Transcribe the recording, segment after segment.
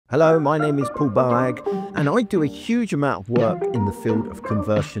Hello, my name is Boag, and I do a huge amount of work in the field of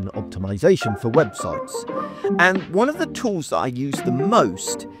conversion optimization for websites. And one of the tools that I use the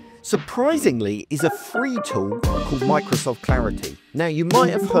most, surprisingly, is a free tool called Microsoft Clarity. Now, you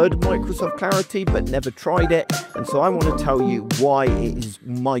might have heard of Microsoft Clarity, but never tried it. And so I want to tell you why it is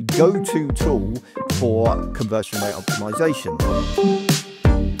my go-to tool for conversion rate optimization.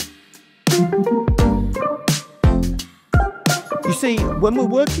 You see, when we're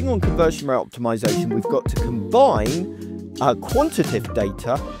working on conversion rate optimization, we've got to combine quantitative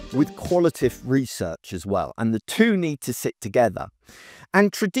data with qualitative research as well. And the two need to sit together.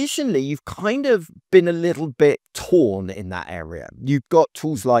 And traditionally, you've kind of been a little bit torn in that area. You've got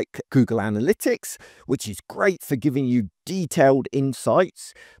tools like Google Analytics, which is great for giving you detailed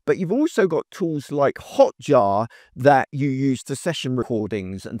insights. But you've also got tools like Hotjar that you use for session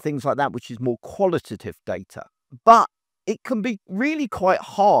recordings and things like that, which is more qualitative data. But it can be really quite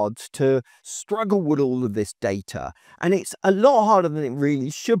hard to struggle with all of this data, and it's a lot harder than it really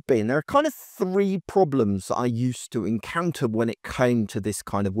should be. And there are kind of three problems that I used to encounter when it came to this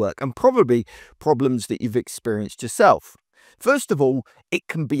kind of work, and probably problems that you've experienced yourself. First of all, it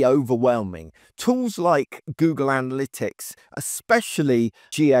can be overwhelming. Tools like Google Analytics, especially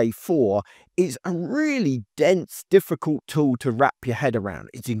GA4, is a really dense, difficult tool to wrap your head around.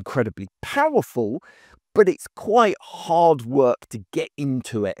 It's incredibly powerful, but it's quite hard work to get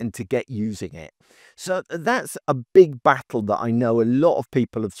into it and to get using it. So that's a big battle that I know a lot of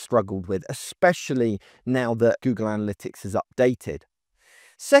people have struggled with, especially now that Google Analytics is updated.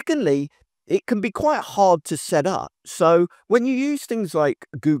 Secondly, it can be quite hard to set up. So when you use things like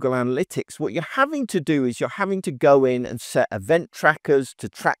Google Analytics, what you're having to do is you're having to go in and set event trackers to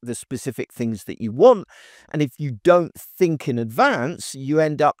track the specific things that you want. And if you don't think in advance, you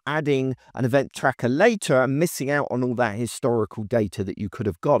end up adding an event tracker later and missing out on all that historical data that you could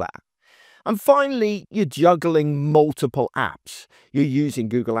have got at. And finally, you're juggling multiple apps. You're using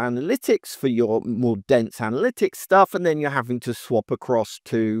Google Analytics for your more dense analytics stuff, and then you're having to swap across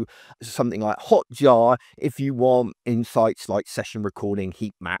to something like Hotjar if you want insights like session recording,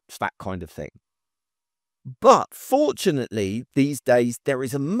 heat maps, that kind of thing. But fortunately, these days, there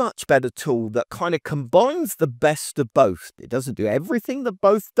is a much better tool that kind of combines the best of both. It doesn't do everything that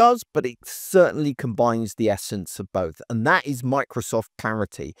both does, but it certainly combines the essence of both. And that is Microsoft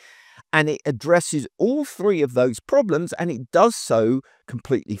Clarity. And it addresses all three of those problems, and it does so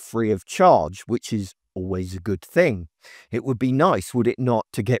completely free of charge, which is always a good thing. It would be nice, would it not,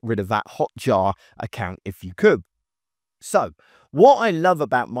 to get rid of that Hotjar account if you could. So what I love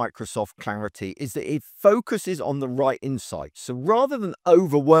about Microsoft Clarity is that it focuses on the right insights. So rather than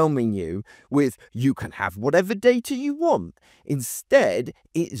overwhelming you with you can have whatever data you want, instead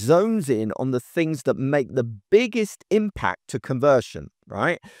it zones in on the things that make the biggest impact to conversion,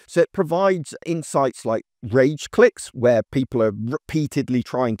 right? So it provides insights like rage clicks, where people are repeatedly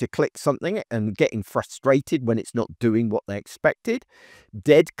trying to click something and getting frustrated when it's not doing what they expected.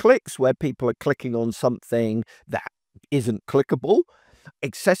 Dead clicks, where people are clicking on something that isn't clickable.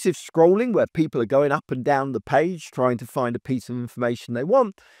 Excessive scrolling, where people are going up and down the page trying to find a piece of information they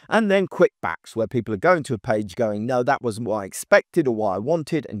want. And then quick backs, where people are going to a page going, no, that wasn't what I expected or what I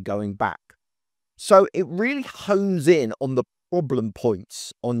wanted, and going back. So it really hones in on the problem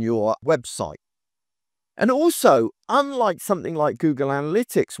points on your website. And also, unlike something like Google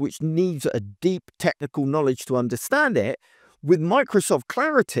Analytics, which needs a deep technical knowledge to understand it, with Microsoft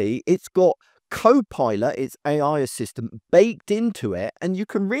Clarity, it's got Copilot, its AI assistant, baked into it, and you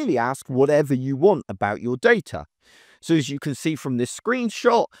can really ask whatever you want about your data. So as you can see from this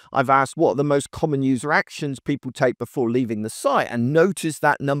screenshot, I've asked what are the most common user actions people take before leaving the site, and notice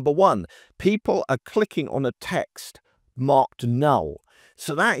that number one, people are clicking on a text marked null.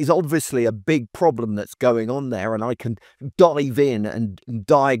 So that is obviously a big problem that's going on there, and I can dive in and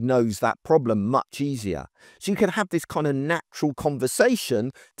diagnose that problem much easier. So you can have this kind of natural conversation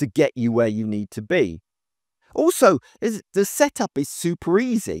to get you where you need to be. Also, the setup is super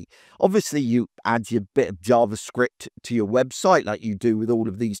easy. Obviously, you add your bit of JavaScript to your website like you do with all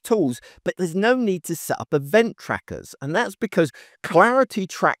of these tools, but there's no need to set up event trackers. And that's because Clarity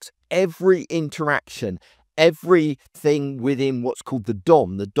tracks every interaction, everything within what's called the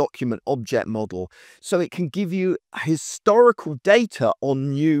DOM, the document object model. So it can give you historical data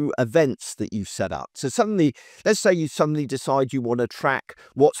on new events that you've set up. So suddenly, let's say you suddenly decide you want to track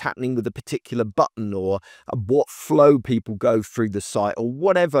what's happening with a particular button, or what flow people go through the site, or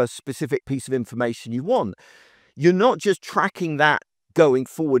whatever specific piece of information you want. You're not just tracking that going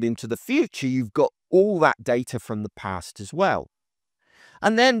forward into the future, you've got all that data from the past as well.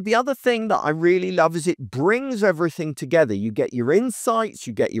 And then the other thing that I really love is it brings everything together. You get your insights,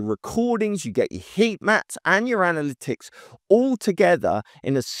 you get your recordings, you get your heat maps and your analytics all together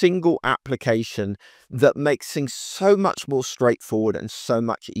in a single application that makes things so much more straightforward and so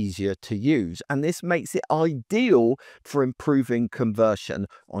much easier to use. And this makes it ideal for improving conversion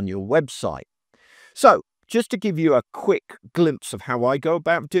on your website. So just to give you a quick glimpse of how I go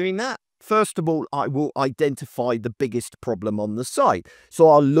about doing that, first of all, I will identify the biggest problem on the site. So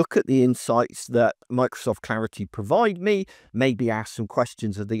I'll look at the insights that Microsoft Clarity provide me, maybe ask some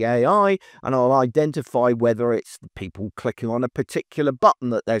questions of the AI, and I'll identify whether it's people clicking on a particular button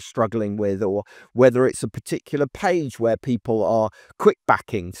that they're struggling with, or whether it's a particular page where people are quick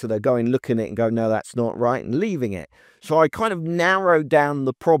backing. So they're going, looking at it and go, no, that's not right, and leaving it. So I kind of narrow down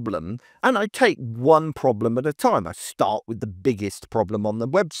the problem and I take one problem at a time. I start with the biggest problem on the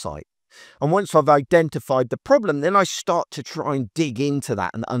website. And once I've identified the problem, then I start to try and dig into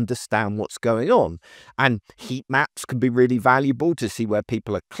that and understand what's going on. And heat maps can be really valuable to see where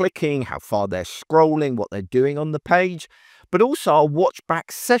people are clicking, how far they're scrolling, what they're doing on the page. But also I'll watch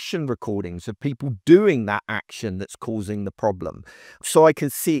back session recordings of people doing that action that's causing the problem, so I can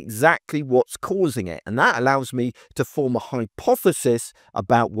see exactly what's causing it. And that allows me to form a hypothesis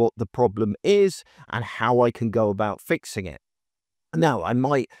about what the problem is and how I can go about fixing it. Now, I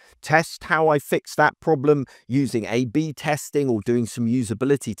might test how I fix that problem using A/B testing or doing some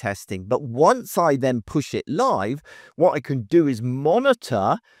usability testing. But once I then push it live, what I can do is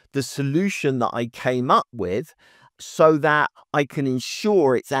monitor the solution that I came up with so that I can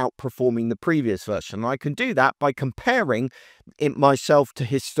ensure it's outperforming the previous version. And I can do that by comparing it myself to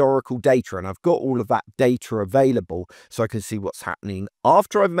historical data. And I've got all of that data available so I can see what's happening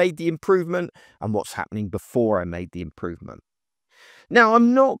after I've made the improvement and what's happening before I made the improvement. Now,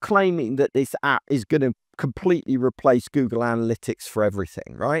 I'm not claiming that this app is going to completely replace Google Analytics for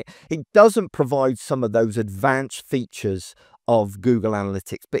everything, right? It doesn't provide some of those advanced features of Google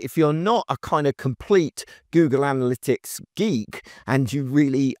Analytics. But if you're not a kind of complete Google Analytics geek and you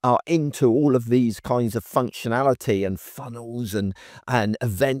really are into all of these kinds of functionality and funnels and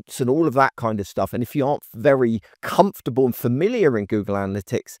events and all of that kind of stuff, and if you aren't very comfortable and familiar in Google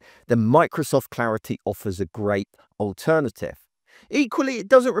Analytics, then Microsoft Clarity offers a great alternative. Equally, it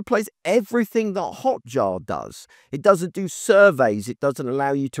doesn't replace everything that Hotjar does. It doesn't do surveys. It doesn't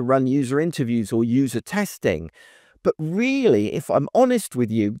allow you to run user interviews or user testing. But really, if I'm honest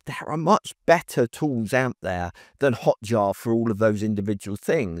with you, there are much better tools out there than Hotjar for all of those individual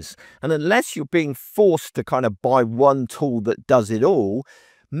things. And unless you're being forced to kind of buy one tool that does it all,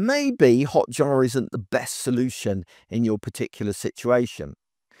 maybe Hotjar isn't the best solution in your particular situation.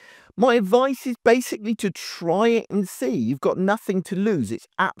 My advice is basically to try it and see. You've got nothing to lose. It's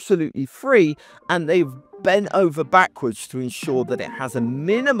absolutely free, and they've bent over backwards to ensure that it has a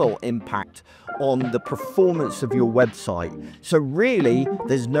minimal impact on the performance of your website. So really,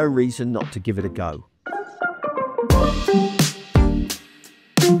 there's no reason not to give it a go.